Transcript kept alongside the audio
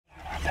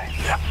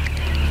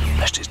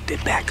Let's just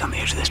dip back on the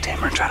edge of this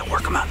timber and try to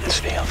work them out in this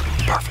field.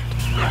 Perfect.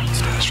 All right, let's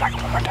do this. Strike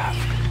it one more time.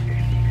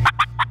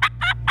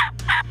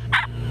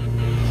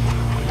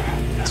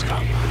 Let's go.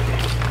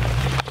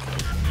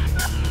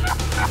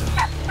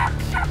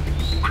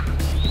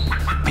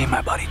 Me and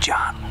my buddy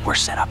John, we're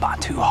set up on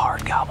 2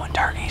 hard gobbling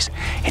turkeys.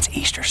 It's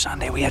Easter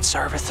Sunday. We had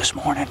service this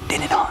morning,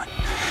 didn't hunt.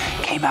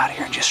 Came out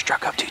here and just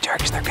struck up 2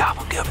 turkeys. They're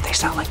gobbling good, but they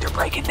sound like they're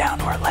breaking down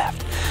to our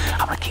left.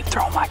 I'm gonna keep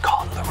throwing my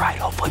call to the right,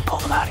 hopefully pull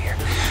them out here.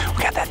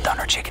 We got that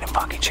thunder chicken and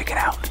pumpkin chicken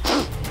out.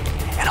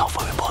 And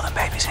hopefully we pull them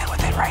babies in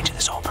within range of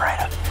this old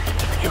Beretta.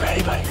 You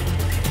ready, buddy?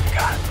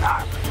 Got it. All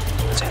right.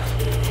 That's it.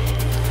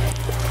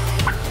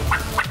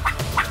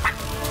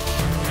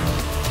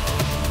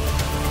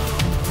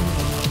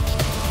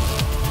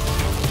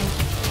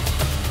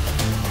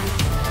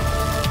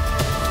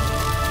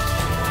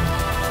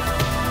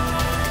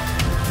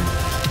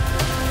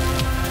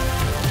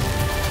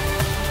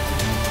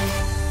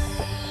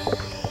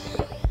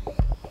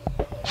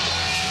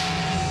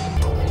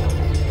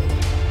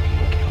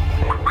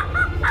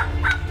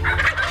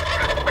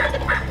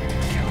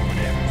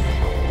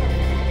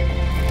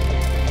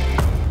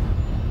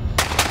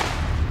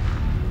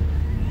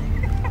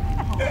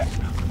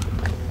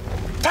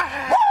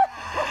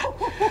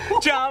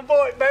 John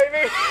Boyd,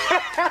 baby!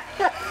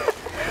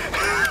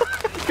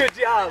 Good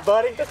job,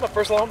 buddy. That's my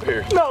first long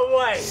beard. No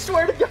way!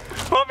 Swear to God.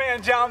 My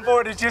man John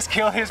Boyd has just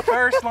killed his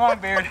first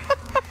longbeard.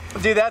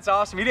 Dude, that's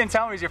awesome. You didn't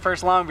tell me it was your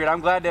first longbeard. I'm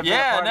glad to have been a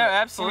part of it. Yeah, no,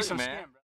 absolutely, man.